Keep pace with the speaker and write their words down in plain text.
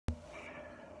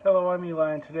Hello, I'm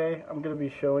Eli, and today I'm going to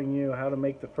be showing you how to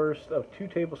make the first of 2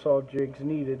 table saw jigs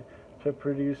needed to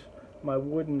produce my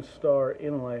wooden star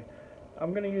inlay.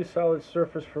 I'm going to use solid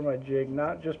surface for my jig,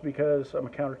 not just because I'm a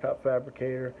countertop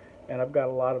fabricator and I've got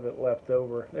a lot of it left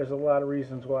over. There's a lot of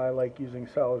reasons why I like using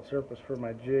solid surface for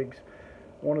my jigs.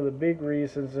 One of the big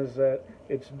reasons is that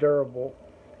it's durable.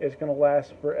 It's going to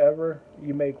last forever.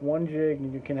 You make one jig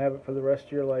and you can have it for the rest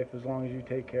of your life as long as you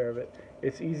take care of it.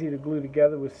 It's easy to glue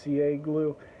together with CA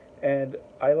glue, and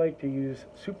I like to use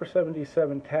Super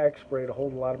 77 tack spray to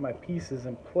hold a lot of my pieces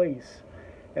in place.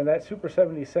 And that Super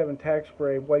 77 tack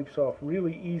spray wipes off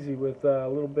really easy with a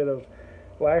little bit of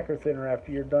lacquer thinner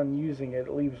after you're done using it.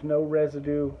 It leaves no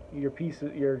residue.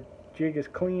 Your jig is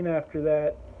clean after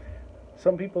that.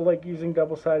 Some people like using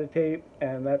double-sided tape,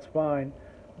 and that's fine.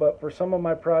 But for some of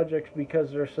my projects,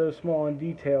 because they're so small and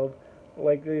detailed,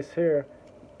 like this here,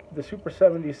 the Super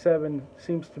 77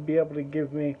 seems to be able to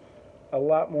give me a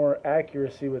lot more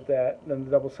accuracy with that than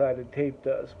the double-sided tape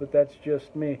does. But that's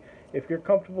just me. If you're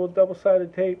comfortable with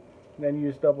double-sided tape, then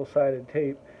use double-sided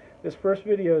tape. This first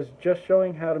video is just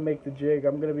showing how to make the jig.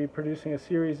 I'm going to be producing a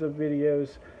series of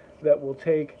videos that will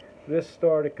take this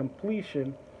star to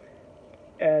completion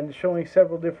and showing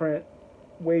several different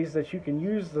ways that you can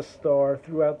use the star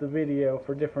throughout the video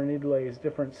for different inlays,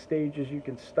 different stages you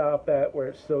can stop at where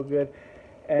it's still good.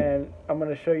 And I'm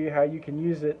going to show you how you can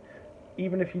use it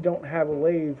even if you don't have a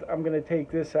lathe. I'm going to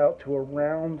take this out to a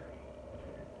round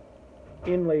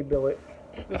inlay billet.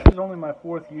 This is only my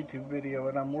 4th YouTube video,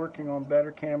 and I'm working on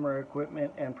better camera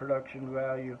equipment and production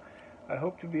value. I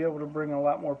hope to be able to bring a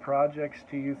lot more projects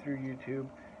to you through YouTube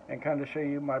and kind of show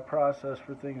you my process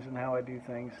for things and how I do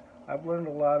things. I've learned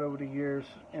a lot over the years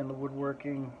in the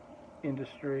woodworking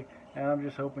industry, and I'm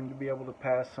just hoping to be able to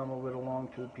pass some of it along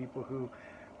to the people who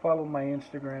follow my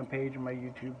Instagram page and my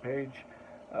YouTube page.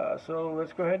 So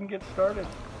let's go ahead and get started.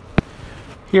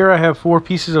 Here I have 4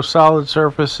 pieces of solid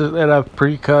surface that I've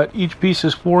pre-cut. Each piece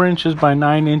is 4 inches by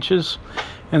 9 inches,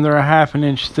 and they're a ½ an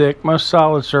inch thick. Most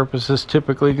solid surface is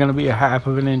typically going to be a ½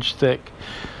 of an inch thick.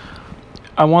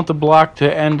 I want the block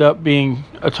to end up being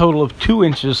a total of 2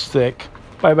 inches thick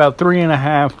by about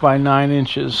 3½ by 9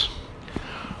 inches.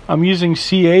 I'm using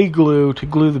CA glue to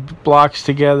glue the blocks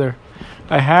together.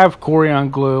 I have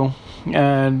Corian glue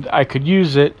and I could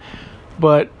use it,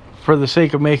 but for the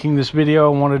sake of making this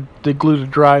video I wanted the glue to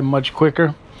dry much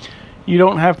quicker. You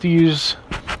don't have to use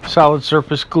solid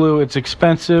surface glue. It's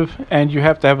expensive and you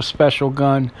have to have a special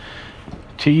gun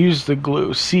to use the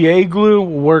glue. CA glue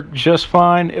will work just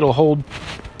fine. It'll hold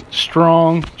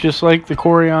strong just like the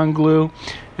Corian glue,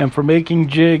 and for making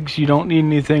jigs you don't need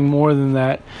anything more than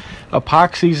that.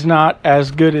 Epoxy's not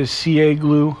as good as CA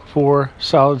glue for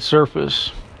solid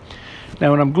surface.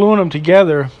 Now when I'm gluing them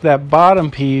together, that bottom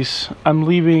piece I'm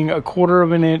leaving a 1/4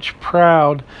 of an inch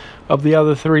proud of the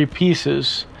other 3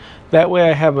 pieces. That way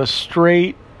I have a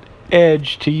straight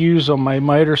edge to use on my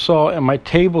miter saw and my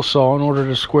table saw in order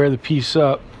to square the piece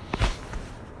up.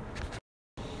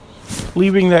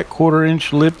 Leaving that 1/4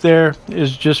 inch lip there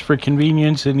is just for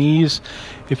convenience and ease.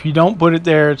 If you don't put it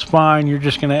there, it's fine. You're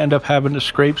just going to end up having to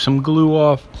scrape some glue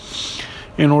off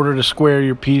in order to square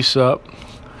your piece up.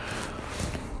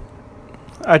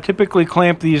 I typically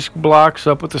clamp these blocks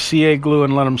up with the CA glue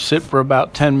and let them sit for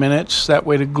about 10 minutes. That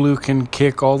way the glue can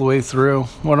kick all the way through.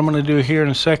 What I'm going to do here in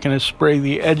a second is spray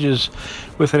the edges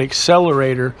with an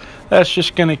accelerator. That's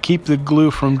just going to keep the glue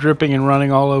from dripping and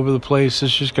running all over the place.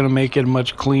 It's just going to make it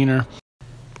much cleaner.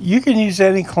 You can use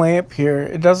any clamp here.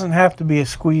 It doesn't have to be a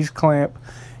squeeze clamp.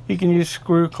 You can use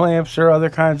screw clamps or other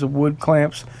kinds of wood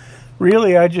clamps.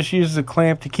 Really, I just use the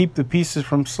clamp to keep the pieces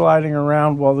from sliding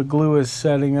around while the glue is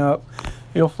setting up.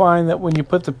 You'll find that when you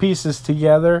put the pieces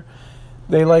together,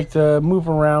 they like to move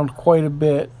around quite a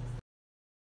bit.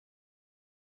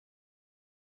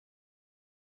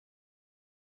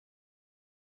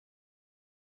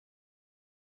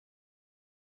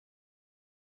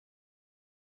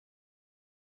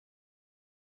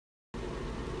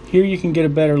 Here you can get a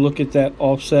better look at that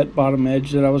offset bottom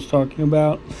edge that I was talking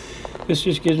about. This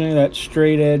just gives me that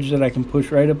straight edge that I can push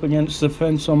right up against the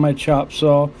fence on my chop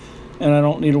saw, and I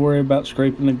don't need to worry about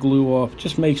scraping the glue off. It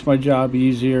just makes my job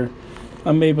easier.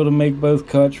 I'm able to make both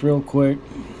cuts real quick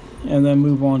and then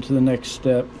move on to the next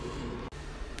step.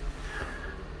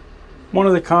 One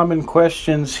of the common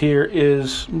questions here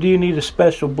is, do you need a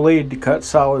special blade to cut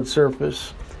solid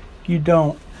surface? You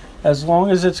don't. As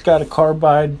long as it's got a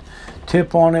carbide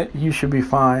tip on it, you should be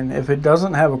fine. If it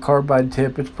doesn't have a carbide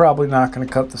tip, it's probably not going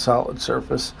to cut the solid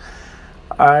surface.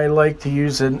 I like to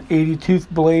use an 80 tooth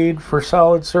blade for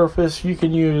solid surface. You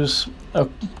can use a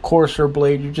coarser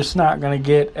blade. You're just not going to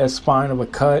get as fine of a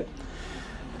cut.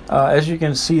 As you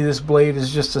can see, this blade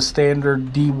is just a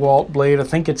standard DeWalt blade. I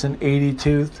think it's an 80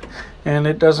 tooth, and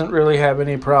it doesn't really have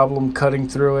any problem cutting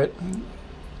through it.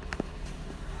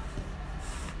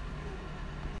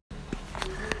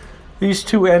 These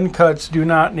two end cuts do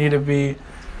not need to be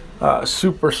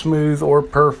super smooth or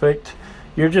perfect.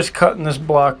 You're just cutting this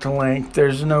block to length.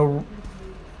 There's no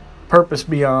purpose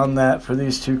beyond that for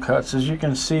these two cuts. As you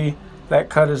can see, that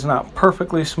cut is not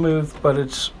perfectly smooth, but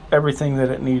it's everything that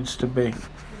it needs to be.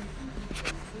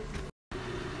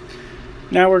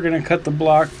 Now we're going to cut the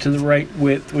block to the right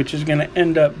width, which is going to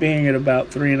end up being at about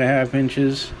 3.5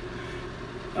 inches.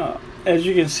 As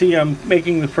you can see, I'm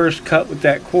making the first cut with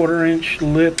that 1/4 inch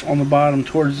lip on the bottom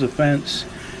towards the fence,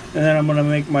 and then I'm going to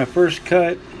make my first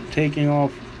cut, taking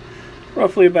off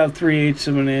roughly about 3/8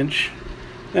 of an inch.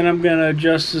 Then I'm going to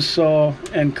adjust the saw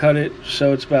and cut it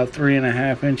so it's about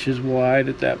 3.5 inches wide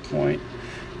at that point.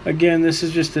 Again, this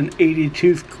is just an 80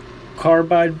 tooth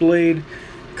carbide blade.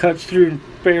 Cuts through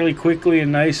fairly quickly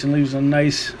and nice, and leaves a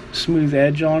nice smooth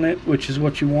edge on it, which is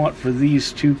what you want for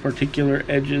these two particular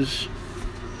edges.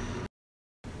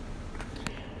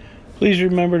 Please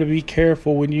remember to be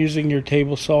careful when using your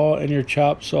table saw and your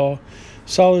chop saw.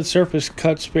 Solid surface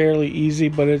cuts fairly easy,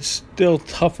 but it's still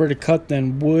tougher to cut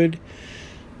than wood.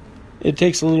 It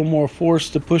takes a little more force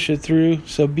to push it through,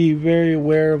 so be very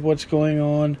aware of what's going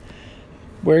on.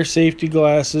 Wear safety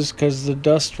glasses, because the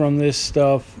dust from this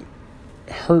stuff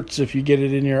hurts if you get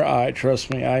it in your eye. Trust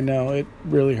me, I know, it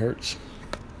really hurts.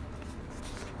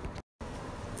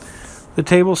 The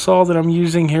table saw that I'm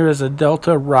using here is a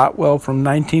Delta Rotwell from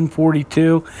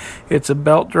 1942. It's a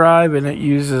belt drive, and it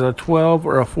uses a 12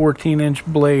 or a 14-inch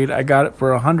blade. I got it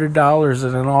for $100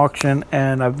 at an auction,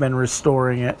 and I've been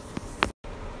restoring it.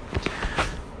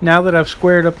 Now that I've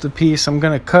squared up the piece, I'm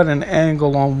going to cut an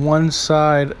angle on one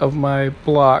side of my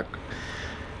block.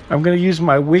 I'm going to use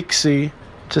my Wixie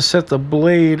to set the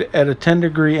blade at a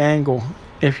 10-degree angle.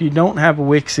 If you don't have a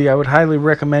Wixie, I would highly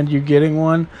recommend you getting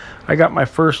one. I got my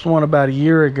first one about a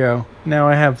year ago. Now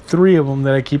I have 3 of them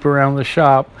that I keep around the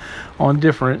shop on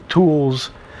different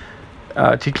tools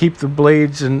to keep the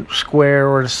blades in square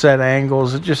or to set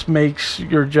angles. It just makes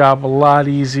your job a lot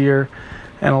easier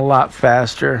and a lot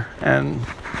faster, and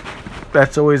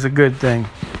that's always a good thing.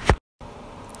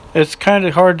 It's kind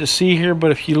of hard to see here,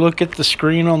 but if you look at the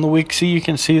screen on the Wixie, you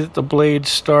can see that the blade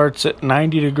starts at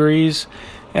 90 degrees,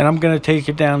 and I'm going to take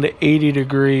it down to 80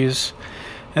 degrees,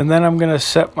 and then I'm going to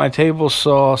set my table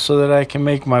saw so that I can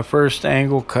make my first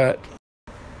angle cut.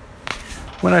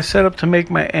 When I set up to make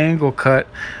my angle cut,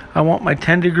 I want my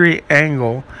 10-degree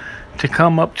angle to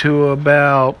come up to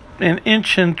about 1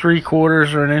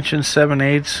 3/4 or 1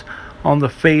 7/8 on the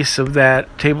face of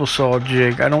that table saw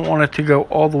jig. I don't want it to go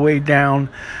all the way down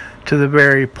to the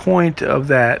very point of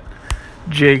that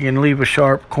jig and leave a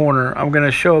sharp corner. I'm going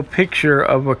to show a picture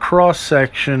of a cross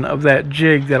section of that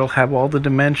jig that'll have all the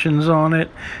dimensions on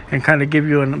it and kind of give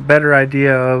you a better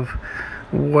idea of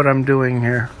what I'm doing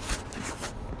here.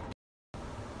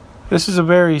 This is a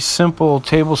very simple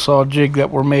table saw jig that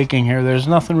we're making here. There's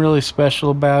nothing really special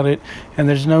about it, and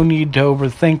there's no need to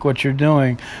overthink what you're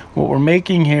doing. What we're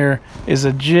making here is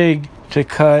a jig to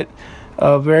cut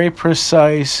a very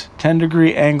precise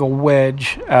 10-degree angle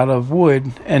wedge out of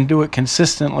wood and do it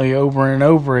consistently over and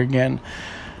over again.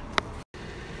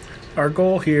 Our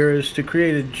goal here is to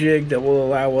create a jig that will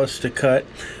allow us to cut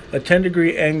a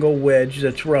 10-degree angle wedge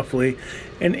that's roughly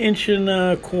 1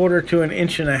 1/4 to 1.5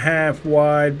 inches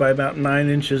wide by about 9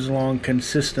 inches long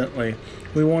consistently.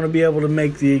 We want to be able to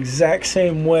make the exact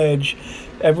same wedge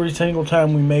every single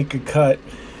time we make a cut.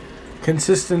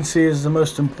 Consistency is the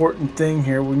most important thing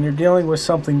here. When you're dealing with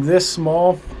something this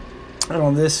small and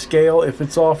on this scale, if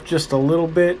it's off just a little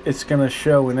bit, it's going to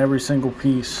show in every single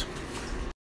piece.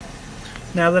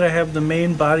 Now that I have the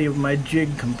main body of my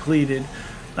jig completed,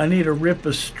 I need to rip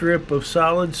a strip of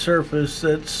solid surface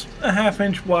that's 1/2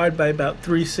 inch wide by about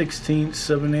 3/16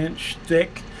 of an inch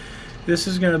thick. This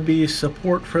is going to be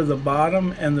support for the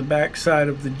bottom and the back side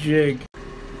of the jig.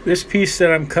 This piece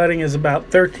that I'm cutting is about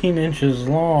 13 inches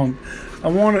long. I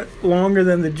want it longer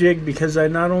than the jig because I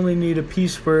not only need a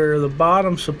piece for the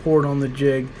bottom support on the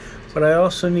jig, but I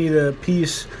also need a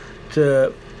piece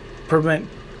to prevent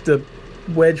the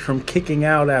wedge from kicking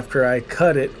out after I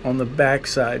cut it on the back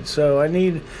side. So I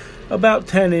need about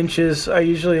 10 inches. I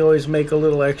usually always make a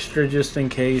little extra just in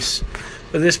case,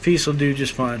 but this piece will do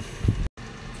just fine.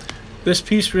 This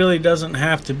piece really doesn't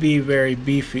have to be very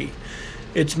beefy.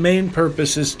 Its main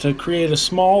purpose is to create a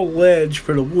small ledge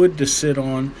for the wood to sit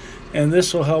on, and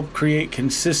this will help create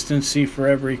consistency for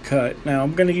every cut. Now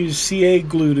I'm going to use CA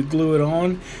glue to glue it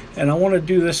on, and I want to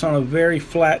do this on a very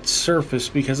flat surface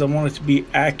because I want it to be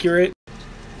accurate.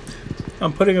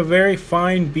 I'm putting a very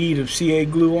fine bead of CA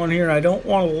glue on here. I don't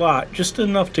want a lot, just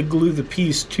enough to glue the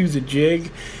piece to the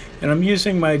jig. And I'm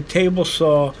using my table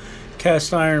saw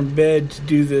cast iron bed to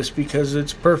do this because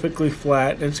it's perfectly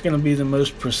flat and it's going to be the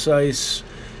most precise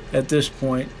at this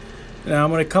point. Now I'm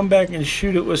going to come back and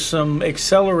shoot it with some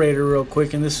accelerator real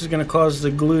quick, and this is going to cause the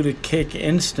glue to kick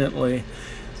instantly.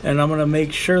 And I'm going to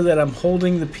make sure that I'm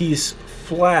holding the piece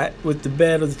flat with the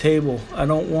bed of the table. I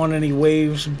don't want any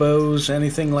waves, bows,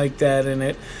 anything like that in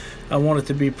it. I want it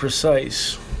to be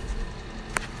precise.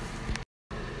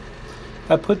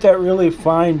 I put that really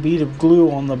fine bead of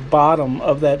glue on the bottom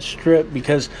of that strip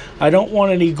because I don't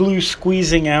want any glue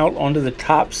squeezing out onto the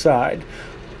top side,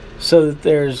 so that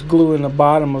there's glue in the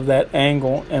bottom of that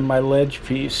angle and my ledge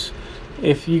piece.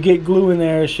 If you get glue in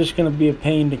there, it's just going to be a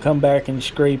pain to come back and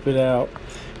scrape it out.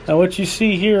 Now what you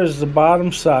see here is the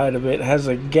bottom side of it has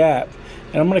a gap,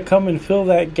 and I'm going to come and fill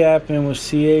that gap in with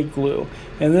CA glue,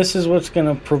 and this is what's going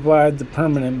to provide the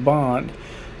permanent bond.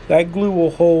 That glue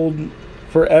will hold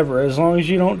forever. As long as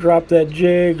you don't drop that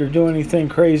jig or do anything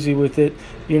crazy with it,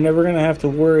 you're never going to have to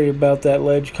worry about that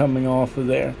ledge coming off of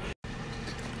there.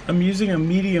 I'm using a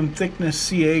medium thickness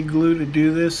CA glue to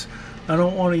do this. I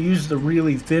don't want to use the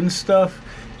really thin stuff.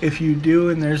 If you do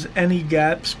and there's any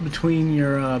gaps between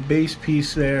your base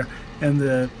piece there and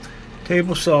the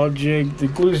table saw jig, the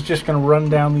glue is just going to run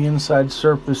down the inside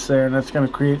surface there, and that's going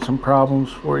to create some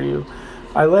problems for you.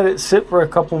 I let it sit for a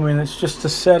couple minutes just to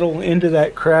settle into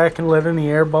that crack and let any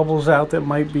air bubbles out that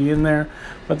might be in there.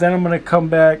 But then I'm going to come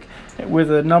back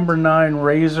with a number 9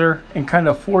 razor and kind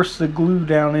of force the glue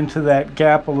down into that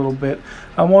gap a little bit.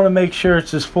 I want to make sure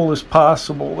it's as full as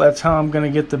possible. That's how I'm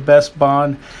going to get the best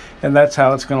bond, and that's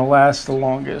how it's going to last the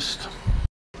longest.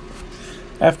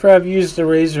 After I've used the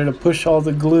razor to push all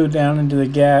the glue down into the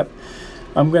gap,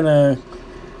 I'm going to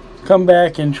come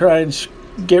back and try and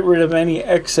get rid of any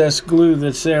excess glue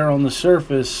that's there on the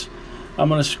surface. I'm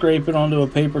going to scrape it onto a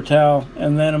paper towel,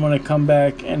 and then I'm going to come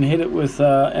back and hit it with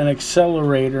an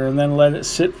accelerator and then let it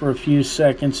sit for a few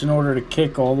seconds in order to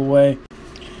kick all the way.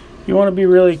 You want to be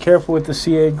really careful with the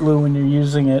CA glue when you're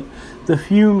using it. The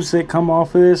fumes that come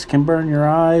off of this can burn your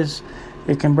eyes,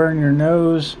 it can burn your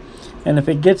nose, and if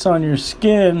it gets on your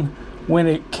skin, when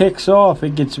it kicks off,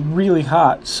 it gets really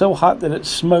hot, so hot that it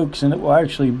smokes and it will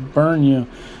actually burn you.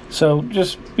 So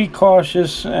just be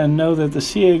cautious and know that the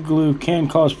CA glue can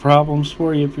cause problems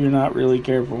for you if you're not really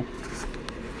careful.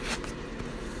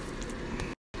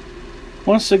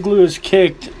 Once the glue is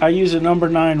kicked, I use a number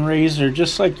 9 razor,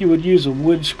 just like you would use a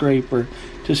wood scraper,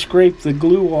 to scrape the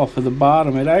glue off of the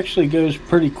bottom. It actually goes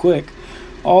pretty quick.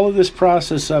 All of this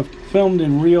process I've filmed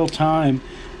in real time,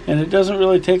 and it doesn't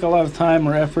really take a lot of time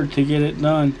or effort to get it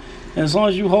done. And as long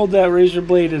as you hold that razor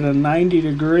blade at a 90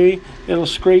 degree, it'll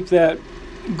scrape that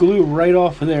glue right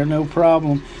off of there, no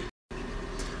problem.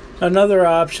 Another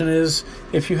option is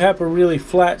if you have a really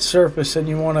flat surface and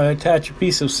you want to attach a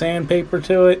piece of sandpaper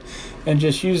to it and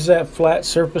just use that flat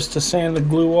surface to sand the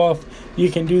glue off,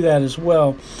 you can do that as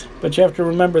well. But you have to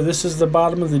remember, this is the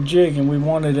bottom of the jig and we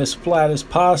want it as flat as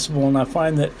possible, and I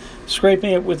find that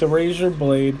scraping it with a razor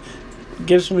blade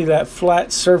gives me that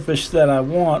flat surface that I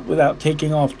want without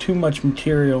taking off too much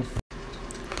material.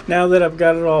 Now that I've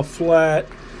got it all flat,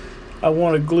 I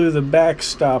want to glue the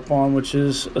backstop on, which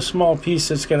is a small piece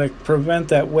that's going to prevent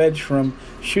that wedge from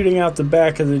shooting out the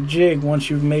back of the jig once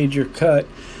you've made your cut.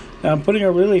 Now I'm putting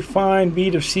a really fine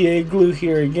bead of CA glue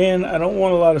here. Again, I don't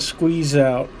want a lot of squeeze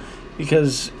out,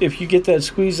 because if you get that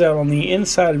squeeze out on the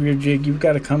inside of your jig, you've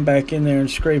got to come back in there and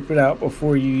scrape it out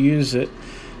before you use it.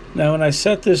 Now when I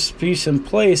set this piece in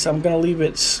place, I'm going to leave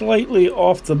it slightly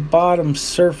off the bottom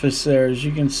surface there. As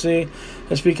you can see,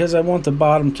 that's because I want the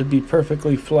bottom to be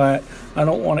perfectly flat. I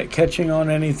don't want it catching on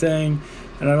anything,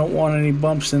 and I don't want any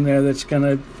bumps in there that's going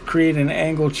to create an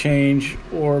angle change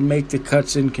or make the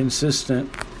cuts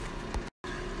inconsistent.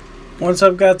 Once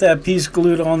I've got that piece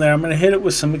glued on there, I'm going to hit it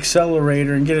with some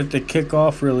accelerator and get it to kick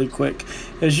off really quick.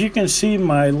 As you can see,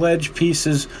 my ledge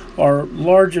pieces are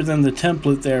larger than the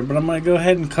template there, but I'm going to go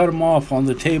ahead and cut them off on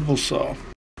the table saw.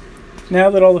 Now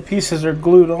that all the pieces are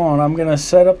glued on, I'm going to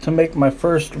set up to make my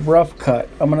first rough cut.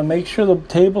 I'm going to make sure the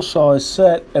table saw is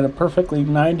set at a perfectly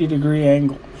 90-degree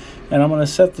angle, and I'm going to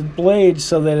set the blade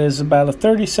so that it is about a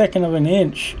 32nd of an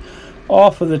inch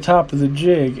off of the top of the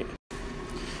jig.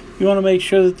 You want to make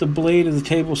sure that the blade of the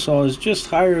table saw is just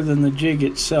higher than the jig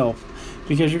itself,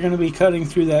 because you're going to be cutting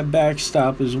through that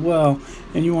backstop as well,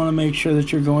 and you want to make sure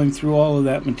that you're going through all of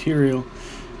that material.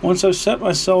 Once I've set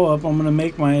my saw up, I'm going to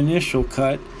make my initial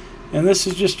cut, and this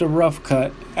is just a rough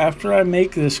cut. After I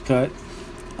make this cut,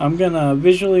 I'm going to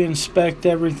visually inspect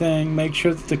everything, make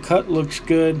sure that the cut looks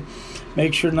good.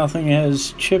 Make sure nothing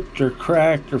has chipped or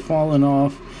cracked or fallen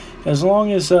off. As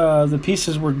long as the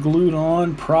pieces were glued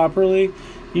on properly,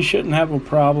 you shouldn't have a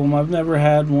problem. I've never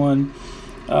had one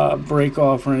break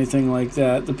off or anything like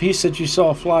that. The piece that you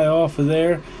saw fly off of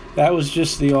there, that was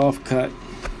just the offcut.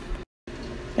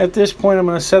 At this point, I'm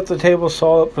going to set the table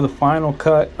saw up for the final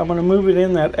cut. I'm going to move it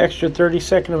in that extra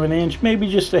 32nd of an inch, maybe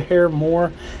just a hair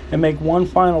more, and make one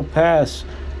final pass.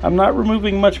 I'm not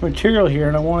removing much material here,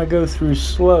 and I want to go through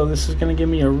slow. This is going to give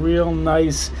me a real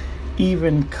nice,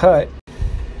 even cut.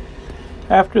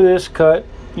 After this cut,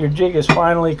 your jig is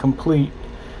finally complete.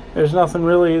 There's nothing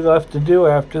really left to do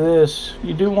after this.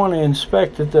 You do want to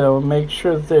inspect it though and make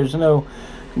sure that there's no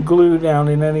glue down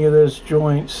in any of those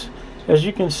joints. As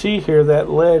you can see here, that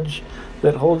ledge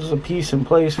that holds the piece in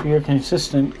place for your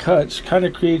consistent cuts kind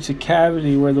of creates a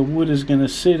cavity where the wood is going to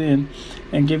sit in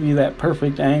and give you that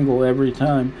perfect angle every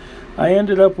time. I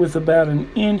ended up with about 1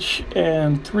 3/8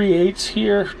 inches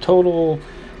here total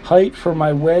height for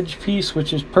my wedge piece,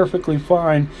 which is perfectly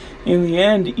fine. In the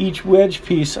end, each wedge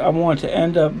piece I want to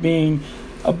end up being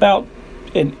about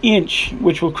 1 inch,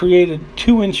 which will create a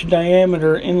 2-inch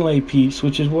diameter inlay piece,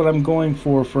 which is what I'm going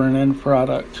for an end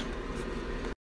product.